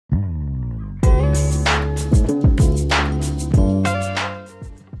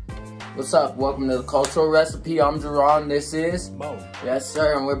What's up? Welcome to the Cultural Recipe. I'm Gerron. This is Mo. Yes,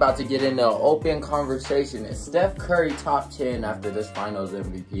 sir. And we're about to get into an open conversation. Is Steph Curry top 10 after this Finals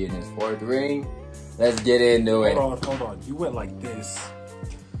MVP in his 4th ring? Let's get into it. Hold on. You went like this.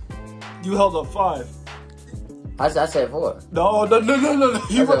 You held up 5. I said 4. No.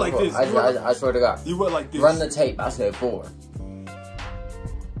 You went like 4. this. I swear to God. You went like this. Run the tape. I said 4.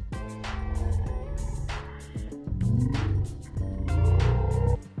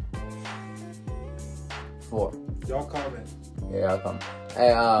 Y'all comment. Yeah, I'll come.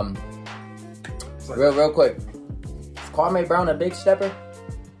 Hey, Like, real quick. Is Kwame Brown a big stepper?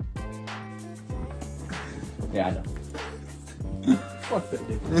 Yeah, I know. Fuck that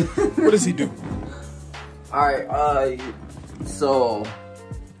nigga. What does he do? Alright, so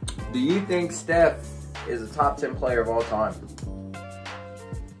do you think Steph is a top 10 player of all time?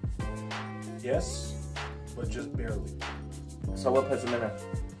 Yes, but just barely. So what puts him in there?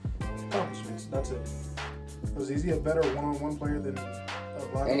 Accomplishments. That's it. Is he a better one-on-one player than a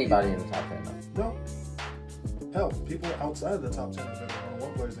lot of Anybody in the top 10 though? No. Hell, people outside of the top 10 are better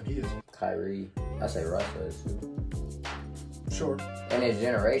one-on-one players than he is. Kyrie. I say Russell is too. Sure. In his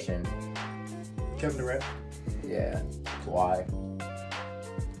generation. Kevin Durant. Yeah. Why?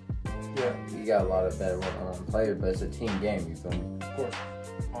 Yeah. You got a lot of better one-on-one players, but it's a team game, you feel me? Of course.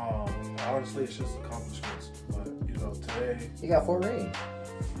 Honestly, it's just accomplishments. But, today... He got 4 rings.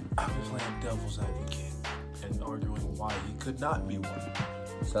 I'm just playing devil's advocate and arguing why he could not be one.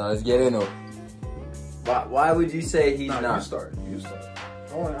 So let's get into it. Why would you say he's not? You start.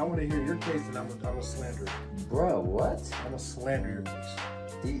 I want to hear your case, and I'm a slander. Bro, what? I'm a slander your case.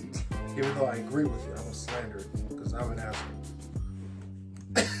 Even though I agree with you, I'm a slander because I'm an asshole.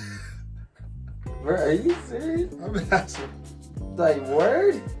 Bro, are you serious? I'm an asshole. Like,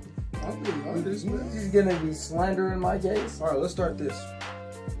 word? I'm being honest, man. He's gonna be slandering my case? All right, let's start this.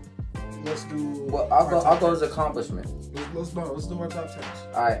 Let's do. Well, I'll go as accomplishment. Let's do our top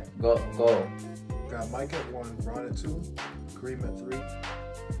 10s. All right, go. Got Mike at 1, Ron at 2, Kareem at 3,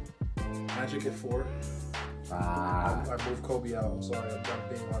 Magic at 4. I moved Kobe out. I'm sorry. I'm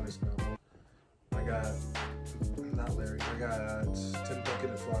being honest now. I got I got Tim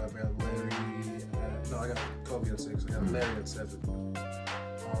Duncan at 5. I got Larry at I got Kobe at 6. I got Larry at 7.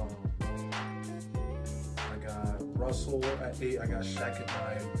 I got Russell at 8. I got Shaq at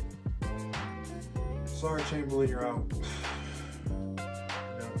 9. Sorry, Chamberlain, you're out. I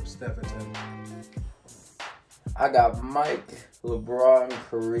got Steph at 10. I got Mike, LeBron,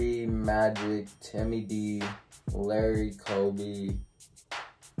 Kareem, Magic, Timmy D, Larry, Kobe,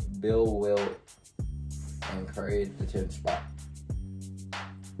 Bill Wilt, and Curry at the 10th spot.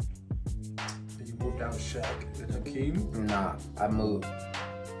 Did you move down Shaq and Hakeem? Nah, I moved.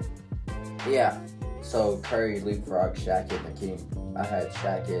 Yeah, so Curry leapfrog Shaq and Hakeem. I had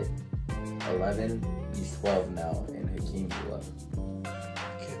Shaq at 11. He's 12 now, and Hakeem's 11.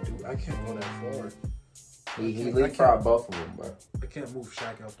 I can't go that far. He leapfrogged both of them, bro. I can't move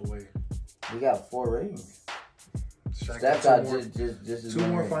Shaq out the way. We got 4 rings. Shaq got just 2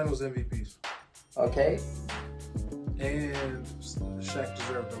 more Finals MVPs. Okay. And Shaq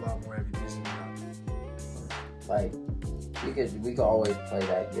deserved a lot more MVPs than that. Like, we could always play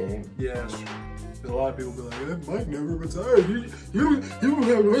that game. Yeah, that's true. Because a lot of people be like, Mike never retired. You don't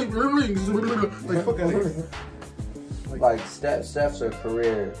have rings. Like, fuck out of here. Like Steph's a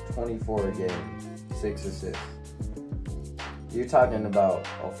career 24 a game, 6 assists. You're talking about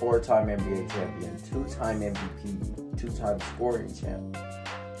a 4-time NBA champion, 2-time MVP, 2-time scoring champ,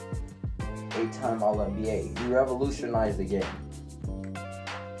 8-time All-NBA. You revolutionized the game.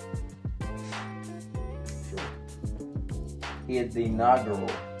 Sure. He is the inaugural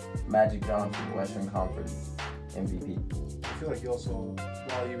Magic Johnson Western Conference MVP. I feel like he also,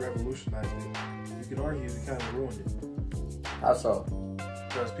 while he revolutionized it, you could argue he kind of ruined it. How so?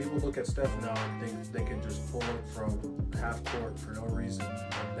 Because people look at Steph now and think they can just pull up from half court for no reason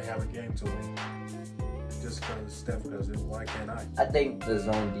and they have a game to win. Just because Steph does it, why can't I? I think the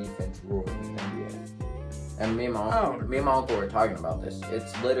zone defense ruined the NBA. And me and my uncle were talking about this.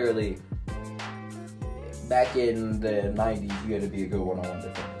 It's literally, back in the 90s, you had to be a good one-on-one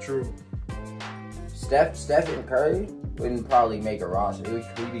defender. True. Steph and Curry wouldn't probably make a roster.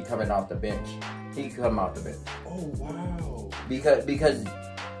 He'd be coming off the bench. He'd come off the bench. Oh, wow. Because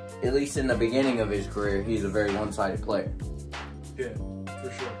at least in the beginning of his career, he's a very one-sided player. Yeah,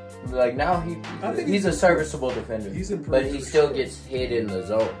 for sure. Like now, he's a serviceable defender. He's improved, but he still gets hit in the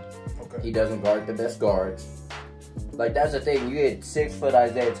zone. Okay. He doesn't guard the best guards. Like that's the thing. You get 6-foot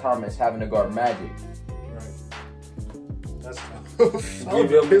Isaiah Thomas having to guard Magic. Right. That's tough. I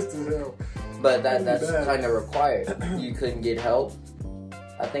was pissed as hell. But that's kind of required. You couldn't get help.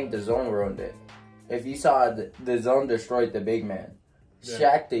 I think the zone ruined it. If you saw the zone destroyed the big man. Yeah.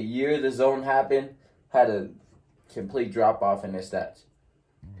 Shaq, the year the zone happened, had a complete drop off in his stats.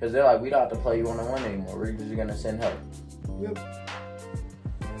 Because they're like, we don't have to play you one-on-one anymore. We're just going to send help. Yep.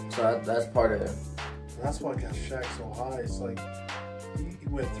 So that's part of it. That's why I got Shaq so high. It's like, he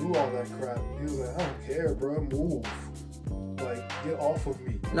went through all that crap. He was like, I don't care, bro. Move. Like, get off of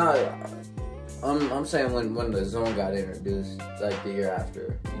me. No, I'm saying when the zone got introduced, like the year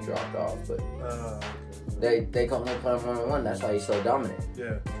after he dropped off. But okay. they can only play him one-on-one. That's why he's so dominant.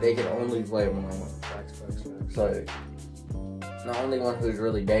 Yeah. They can only play him one-on-one. Facts. So the only one who's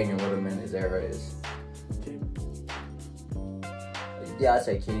really banging with him in his era is yeah, I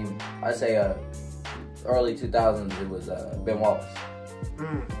say Keem. I say early 2000s it was Ben Wallace.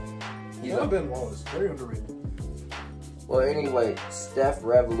 He's Ben Wallace, very underrated. Well, anyway, Steph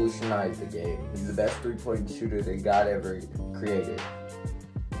revolutionized the game. He's the best three-point shooter that God ever created.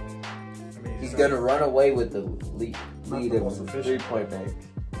 I mean, he's gonna run away with the lead of three-point makes.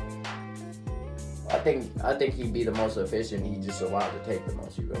 I think he'd be the most efficient. He's just allowed to take the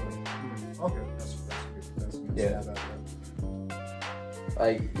most. You know. Okay, that's good. That's good. Yeah.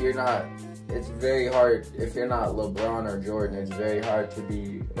 Like you're not. It's very hard if you're not LeBron or Jordan. It's very hard to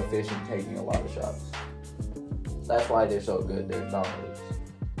be efficient taking a lot of shots. That's why they're so good. They're dominant.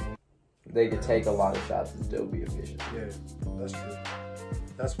 They could take a lot of shots and still be efficient. Yeah, that's true.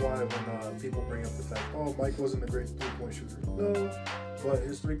 That's why when people bring up the fact, oh, Mike wasn't a great three-point shooter. No, but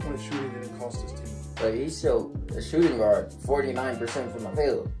his three-point shooting didn't cost his team. But he's still a shooting guard, 49% from the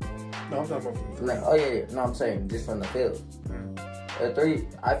field. No, I'm talking about from the three. Oh, yeah. No, I'm saying just from the field. A three,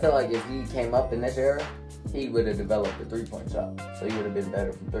 I feel like if he came up in this era, he would have developed a three-point shot. So he would have been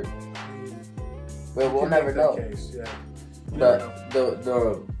better from three. But we'll never know. Case, yeah. But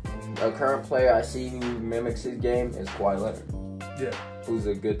the current player I see who mimics his game is Kawhi Leonard. Yeah. Who's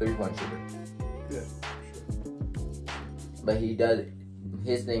a good three-point shooter. Yeah, sure. But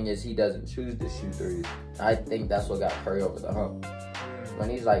his thing is he doesn't choose to shoot threes. I think that's what got Curry over the hump. When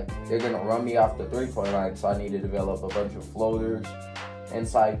he's like, they're going to run me off the three-point line, so I need to develop a bunch of floaters,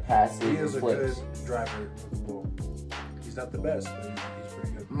 inside passes, he is and flips. a good driver of the ball. He's not the best, but he's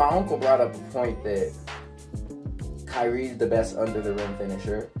pretty good. My uncle brought up a point that Kyrie's the best under-the-rim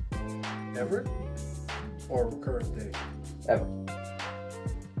finisher. Ever? Or current day? Ever.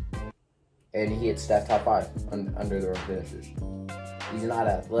 And he hits Steph top 5 under-the-rim finishers. He's not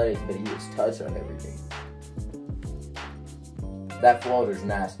athletic, but he gets touch on everything. That floater's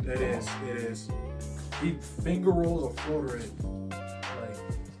nasty. It is. He finger rolls a floater in. Like,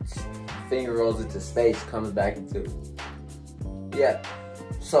 finger rolls it to space, comes back into. Yeah.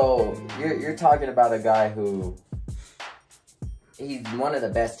 So you're talking about a guy who he's one of the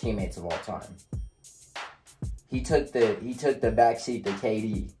best teammates of all time. He took the back seat to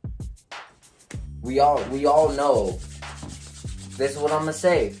KD. We all know. This is what I'm gonna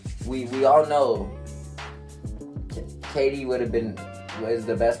say. We all know. KD was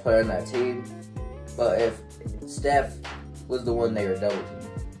the best player on that team, but if Steph was the one they were double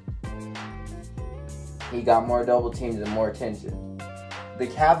teaming, he got more double teams and more attention. The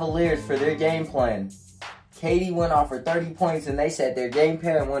Cavaliers, for their game plan, KD went off for 30 points and they said their game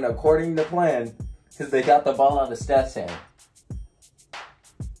plan went according to plan because they got the ball out of Steph's hand.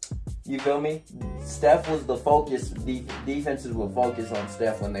 You feel me? Steph was the focus. Defenses would focus on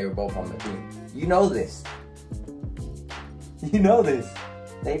Steph when they were both on the team. You know this. You know this.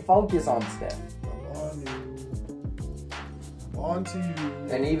 They focus on Steph. I'm on you. I'm on to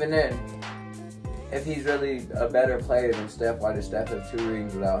you. And even then, if he's really a better player than Steph, why does Steph have 2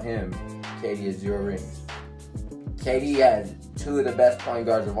 rings without him? KD has 0 rings. KD has 2 of the best point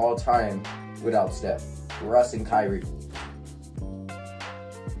guards of all time without Steph. Russ and Kyrie.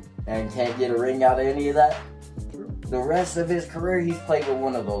 And can't get a ring out of any of that? True. The rest of his career, he's played with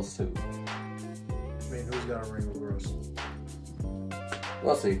one of those 2. I mean, who's got a ring with Russ?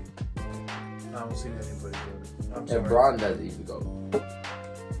 We'll see. I don't see anybody doing it. I'm If sorry. Braun doesn't even go.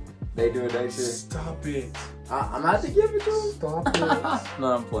 They do it next year. Stop it. I'm out to give it to him. Stop it.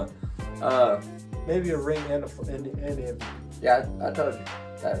 No, I'm playing. Maybe a ring and MVP. Yeah, I told you.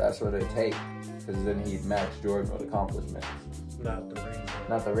 That's what it'd take. Because then he'd match Jordan with accomplishments. Not the ring.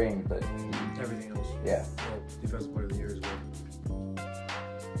 Not the ring, but everything else. Yeah. Well, defensive player of the year as well.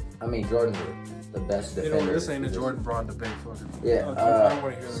 I mean, Jordan's the best defender. You know, this ain't a Jordan Braun debate, fucking. Yeah. I don't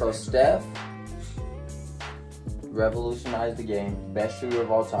want to hear the so Steph revolutionized the game. Best shooter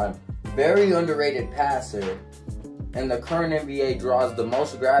of all time. Very underrated passer. And the current NBA draws the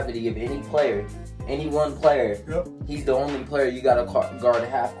most gravity of any player. Any one player. Yep. He's the only player you got to guard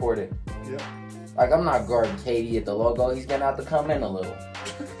half court in. Yep. Like, I'm not guarding KD at the logo. He's gonna have to come in a little.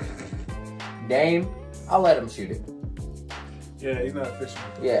 Dame, I'll let him shoot it. Yeah, he's not efficient.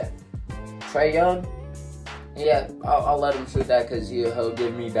 Yeah. Trae Young, yeah, I'll let him shoot that because he'll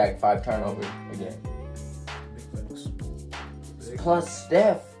give me back 5 turnovers again. Plus,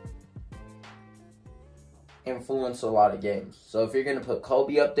 Steph influenced a lot of games. So if you're going to put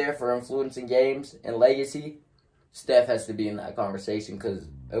Kobe up there for influencing games and legacy, Steph has to be in that conversation because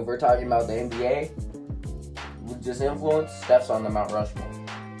if we're talking about the NBA, with just influence, Steph's on the Mount Rushmore.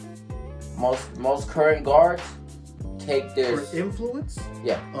 Most current guards take their... For influence?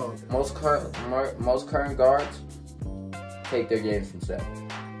 Yeah. Oh, okay. Most current guards take their games from Steph.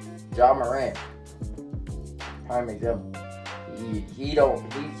 Ja Morant, prime example. He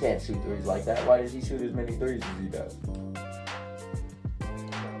can't shoot threes like that. Why does he shoot as many threes as he does?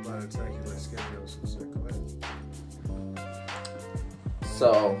 I'm not attacking you like Scipio, so go ahead.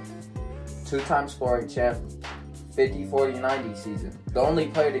 So, 2-time scoring champ, 50, 40, 90 season. The only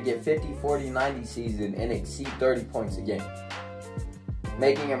player to get 50, 40, 90 season and exceed 30 points a game,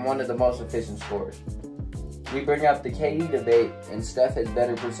 making him one of the most efficient scorers. We bring up the KD debate, and Steph has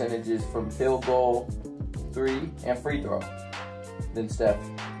better percentages from field goal, 3, and free throw than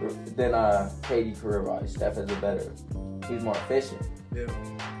KD career-wise. Steph is he's more efficient. Yeah.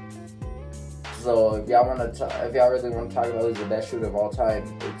 So if y'all really want to talk about who's the best shooter of all time,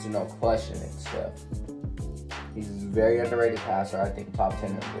 it's no question it's Steph. He's a very underrated passer. I think top 10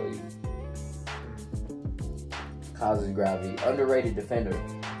 in the league. Causes gravity. Underrated defender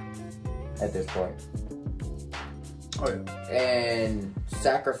at this point. Oh yeah. And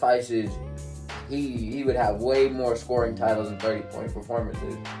sacrifices. He would have way more scoring titles and 30-point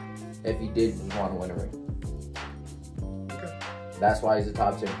performances if he didn't want to win a ring. Okay. That's why he's a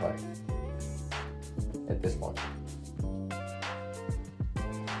top 10 player at this point.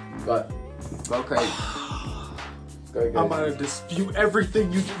 But go crazy. I'm gonna dispute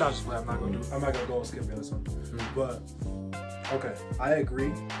everything you did. No, I'm not gonna go and skip the other one. But okay, I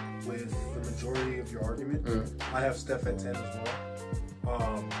agree with the majority of your argument. I have Steph at 10 as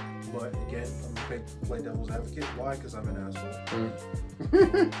well. But again, I'm gonna play devil's advocate. Why? Because I'm an asshole.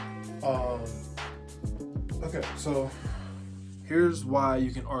 Okay, so here's why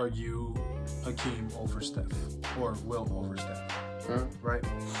you can argue Hakeem over Steph or Will over Steph. Right?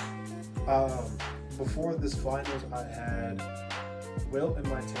 Before this finals, I had Will in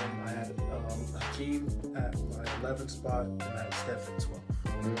my 10. I had Hakeem at my 11th spot, and I had Steph at 12.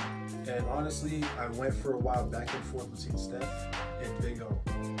 And honestly, I went for a while back and forth between Steph and Big O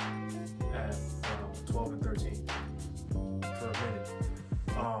at 12 and 13 for a minute.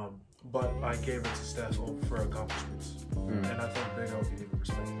 But I gave it to Steph for accomplishments. And I think Big O can even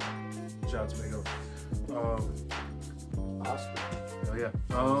respect that. Shout out to Big O. Oscar. Hell yeah.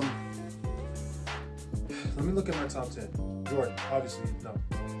 Let me look at my top 10. Jordan, obviously, no.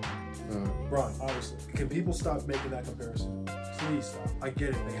 Bron, obviously. Can people stop making that comparison? Please stop. I get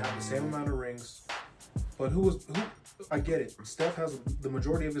it. They have the same amount of rings. But who? I get it. Steph has the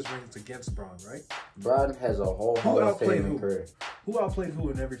majority of his rings against Bron, right? Bron has a whole Hall of Fame career. Who outplayed who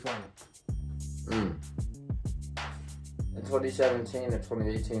in every final? In 2017 and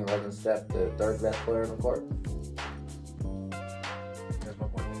 2018, wasn't Steph the third best player on the court? That's my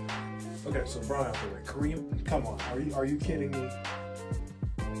point. Okay, so Bron out the way. Kareem, come on. Are you kidding me?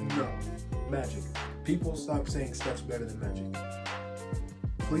 No. Magic. People stop saying Steph's better than Magic.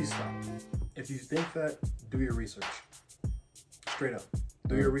 Please stop. If you think that, do your research. Straight up.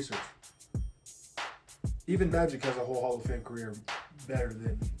 Do your research. Even Magic has a whole Hall of Fame career better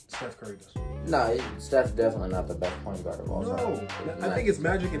than Steph Curry does. No, Steph's definitely not the best point guard of all time. No, I think it's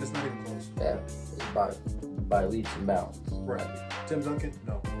Magic and it's not even close. Yeah, it's by leaps and bounds. Right. Tim Duncan?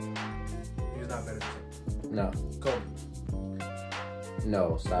 No. He's not better than Tim. No. Kobe?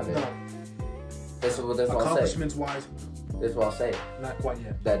 No, stop it. No. This is what I'll say. Accomplishments wise, this is what I'll say. not quite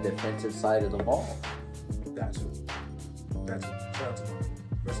yet. That defensive side of the ball. That's it. Shout out to Mom.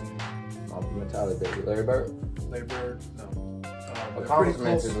 Rest in peace. Mom mentality, baby. Larry Bird. Larry Bird, no.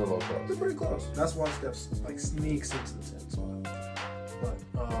 Accomplishments is a little close. They're pretty close. That's why Steph's like sneaks into the 10 spot. But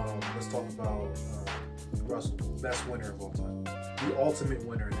let's talk about Russell, best winner of all time, the ultimate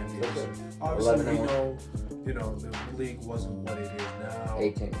winner in NBA history. Obviously, we know, the league wasn't what it is now.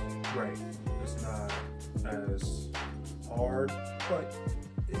 18. Right. It's not as hard, but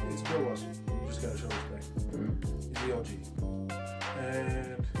it's Bill Russell. You just gotta show respect. He's the OG.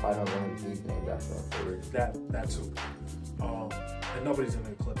 And Final MVP named after him for a reason. That too. And nobody's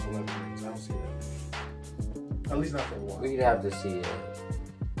gonna eclipse 11 rings. I don't see that. At least not for a while. We'd have to see it.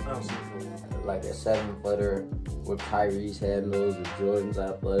 I don't see it for a while. Like a 7-footer with Kyrie's handles and Jordan's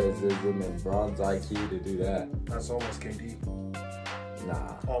athleticism and Bron's IQ to do that. That's almost KD.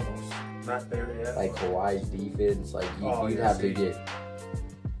 Nah. Almost. Not there yet. Like Kawhi's defense, like you'd have to get.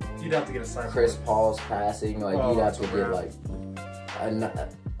 You'd have to get a sign. Chris Paul's passing, like you'd have to get like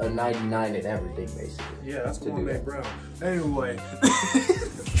a 99 in everything, basically. Yeah, that's Mohamed Brown. Anyway,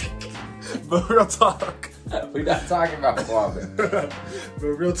 but real talk. We're not talking about Mohamed. But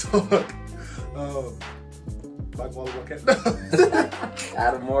real talk.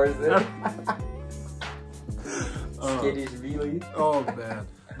 Adam Morrison. Skittish Beely. Oh man.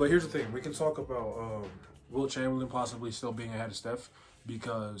 But here's the thing. We can talk about Wilt Chamberlain possibly still being ahead of Steph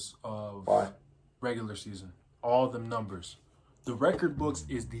because of regular season. All the numbers. The record books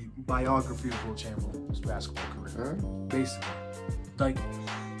is the biography of Wilt Chamberlain's basketball career. Basically. Like,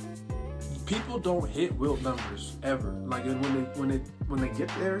 people don't hit Wilt numbers ever. Like, and when they get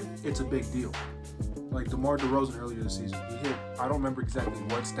there, it's a big deal. Like DeMar DeRozan earlier this season, he hit, I don't remember exactly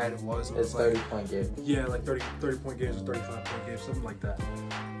what stat it was. It's 30-point games. Yeah, like 30-point games or 35-point games, something like that.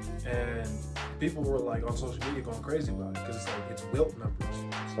 And people were like on social media going crazy about it because it's like it's Wilt numbers.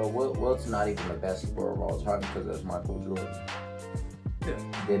 So Wilt's not even the best scorer of all time because that's Michael Jordan. Yeah.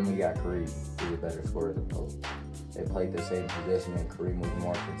 Then we got Kareem, who's a better scorer than Wilt. They played the same position and Kareem was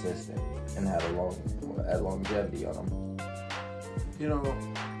more consistent and had longevity on him. You know,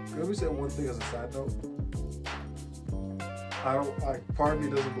 let me say one thing as a side note. Part of me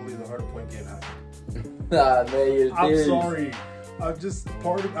doesn't believe the 100-point game happened. Nah, man, you're I'm serious. sorry.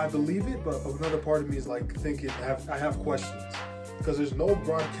 I believe it, but another part of me is like thinking I have questions because there's no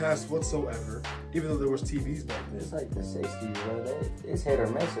broadcast whatsoever, even though there was TVs back then. It's like the 60s, bro. It's hit or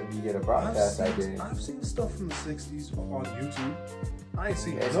miss if you get a broadcast like this. I've seen stuff from the 60s on YouTube. I ain't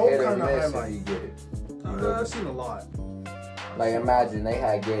seen It's no hit or kind of miss highlight. if you get it. I've seen a lot. Like, imagine they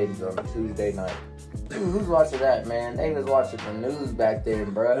had games on Tuesday night. Who's watching that, man? They was watching the news back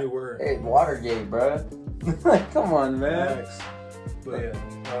then, bro. They were. Hey, Watergate, bro. Like, come on, man. Thanks. But yeah,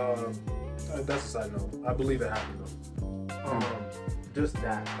 that's a side note. I believe it happened though. Just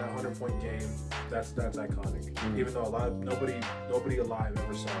that 100-point game, that's iconic. Even though nobody alive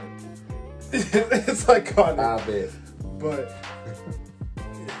ever saw it. It's iconic. I bet. But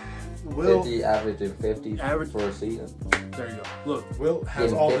Wilt 50, averaging 50 for a season. There you go. Look, Wilt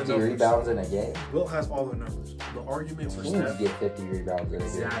has all the numbers. 50 rebounds in a game. Wilt has all the numbers. The argument for Steph. Get 50 rebounds in a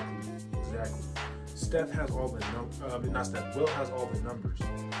game. Exactly. Steph has all the numbers. Not Steph. Wilt has all the numbers.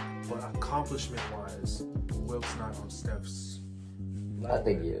 But accomplishment-wise, Wilt's not on Steph's level. I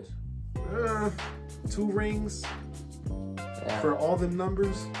think he is. 2 rings for all the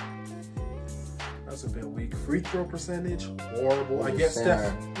numbers. That's a bit weak. Free throw percentage, horrible. I guess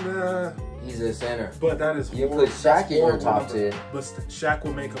Steph. Nah. He's a center. But that is you horrible. put Shaq in your top 10. But Shaq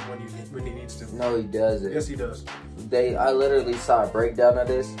will make him when he needs to. No, he doesn't. Yes, he does. I literally saw a breakdown of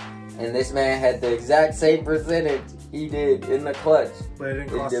this, and this man had the exact same percentage he did in the clutch. But it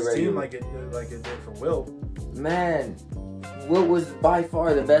didn't cost his team like it did for Wilt. Man, Wilt was by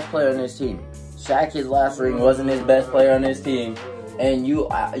far the best player on his team. Shaq, his last ring, wasn't his best player on his team. And you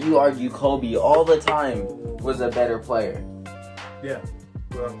argue Kobe all the time was a better player. Yeah,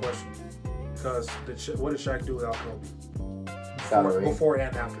 without question. Because what did Shaq do without Kobe? Before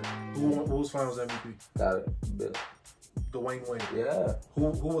and after. Who was Finals MVP? Got it. Dwayne Wade. Yeah.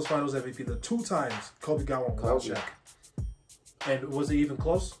 Who was Finals MVP? The 2 times Kobe got one without Shaq. And was it even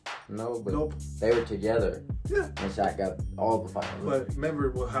close? No, but they were together. Yeah. And Shaq got all the finals. But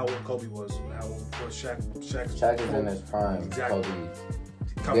remember how old Kobe was. How old was Shaq? Shaq is in his prime. Exactly.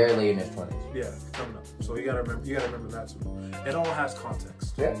 Kobe barely in his 20s. Yeah, coming up. So you gotta remember that too. It all has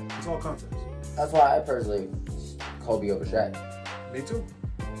context. Yeah. It's all context. That's why I personally Kobe over Shaq. Me too.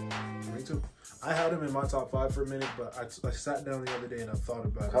 I had him in my top 5 for a minute, but I sat down the other day and I thought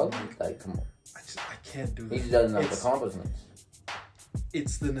about it. Kobe? Like, come on. I can't do that. He doesn't have accomplishments.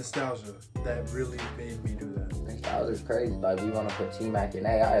 It's the nostalgia that really made me do that. Nostalgia's crazy. Like, we want to put T-Mac and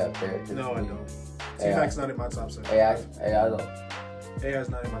AI up there. No, I don't. T-Mac's not in my top 7. AI though. AI's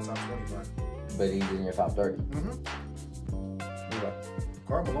not in my top 25. But he's in your top 30.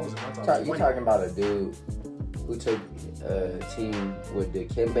 Karl Malone's in my top 20. You're talking about a dude who took a team with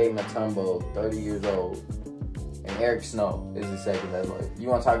Dikembe Mutombo, 30 years old, and Eric Snow is the second best. You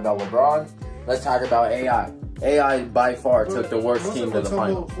want to talk about LeBron? Let's talk about AI. AI by far took the worst team to the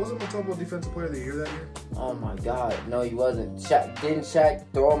final. Wasn't Mutombo Defensive Player of the Year that year? Oh my God, no, he wasn't. Didn't Shaq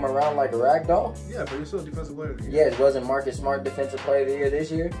throw him around like a rag doll? Yeah, but he's still Defensive Player of the Year. Yeah, wasn't Marcus Smart Defensive Player of the Year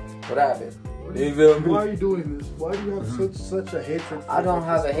this year? What happened? Why are you doing this? Why do you have such a hatred for him? I don't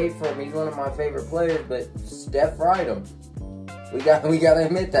have a hate for him. He's one of my favorite players, but Steph fried him. We got to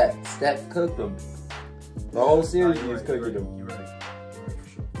admit that. Steph cooked him. The whole series he was cooking them. You're right for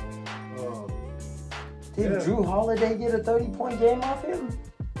sure. Did Drew Holiday get a 30-point game off him?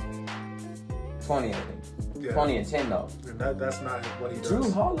 20, I think. Yeah. 20 and 10 though. And that's not what he does. Drew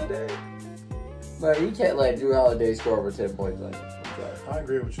Holiday? But you can't let Drew Holiday score over 10 points like that. I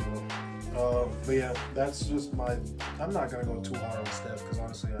agree with you though. But yeah, that's just my. I'm not gonna go too hard on Steph because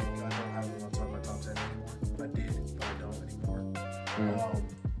honestly, I don't have him on top of my top 10 anymore. I did, but I don't anymore.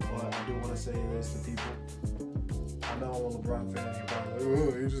 But I do want to say this to people. I know I'm a LeBron fan. You're probably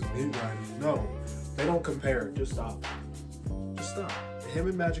like, oh, you just beat riding. No, they don't compare. Just stop. Just stop. Him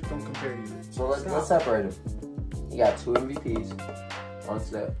and Magic don't compare either. So let's separate him. He got 2 MVPs on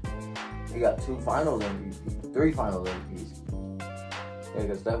Steph. He got 2 Finals MVPs, 3 Finals MVPs. Yeah,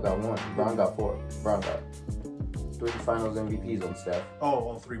 because Steph got 1. Bron got 4. Bron got 3 Finals MVPs on Steph.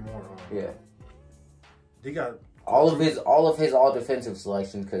 Oh, 3 more. Huh? Yeah. He got all of his all defensive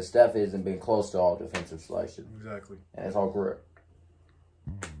selections because Steph hasn't been close to all defensive selections. Exactly. And it's all career.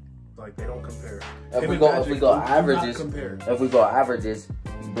 Like they don't compare. If we go averages,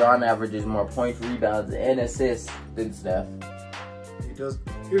 Bron averages more points, rebounds, and assists than Steph. He does.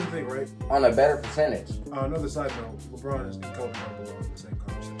 Here's the thing, right? On a better percentage. Another side note: LeBron and Kobe don't belong in the same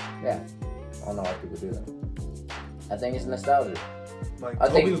conversation. Yeah, I don't know why people do that. I think it's nostalgia. Like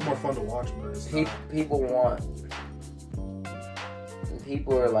Kobe was more fun to watch, but it's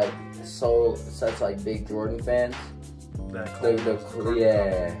people are like such like big Jordan fans. That Kobe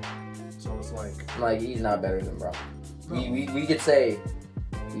yeah. So it's like he's not better than Bron. No. We could say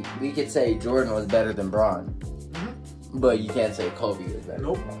Jordan was better than Bron, but you can't say Kobe was better.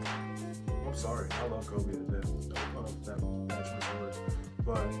 Nope. Than Bron. I'm sorry, I love Kobe to death. That choice of words,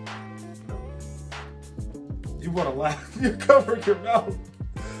 but you want to laugh? You covered your mouth.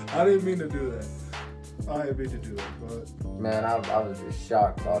 I didn't mean to do that. But man, I was just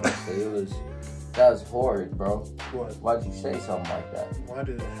shocked. Honestly, that was horrid, bro. What? Why'd you say something like that? Why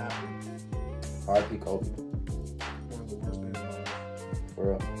did it happen? R.I.P. Kobe. One of the worst days of my life. For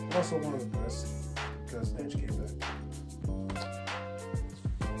real. Also one of the best because Edge came back.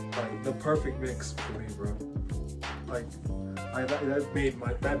 Like the perfect mix for me, bro. Like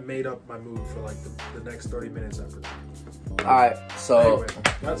that made up my mood for like the next 30 minutes after that. Alright, so anyway,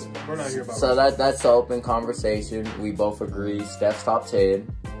 we're not here about that's the open conversation. We both agree Steph's top 10.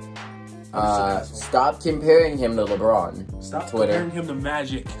 Stop comparing him to LeBron. Stop comparing him to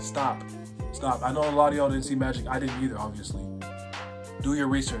Magic. Stop. I know a lot of y'all didn't see Magic. I didn't either, obviously. Do your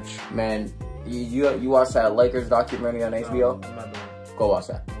research. Man, you watched that Lakers documentary on HBO? No, I'm not doing it. Go watch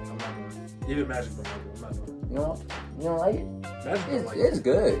that. I'm not doing it. Even Magic don't like it. I'm not doing it. You don't like it? Magic don't like it. It's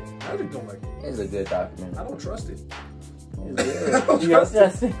good. Magic don't like it. It's a good documentary. I don't trust it. It's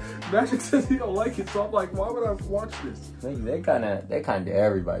good. Magic says he don't like it, so I'm like, why would I watch this? They kind of did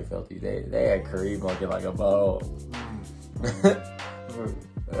everybody filthy. They had Kareem looking like a bow.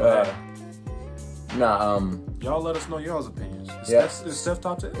 Y'all let us know y'all's opinions. Is Steph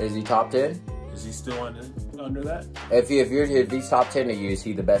top 10? Is he top 10? Is he still under that? If he's top 10 to you, is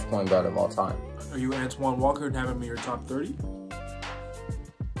he the best point guard of all time? Are you Antoine Walker and having me your top 30?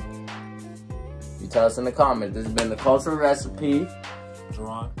 You tell us in the comments. This has been the Culture Recipe.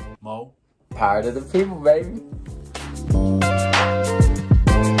 Gerron, Mo. Power to the people, baby.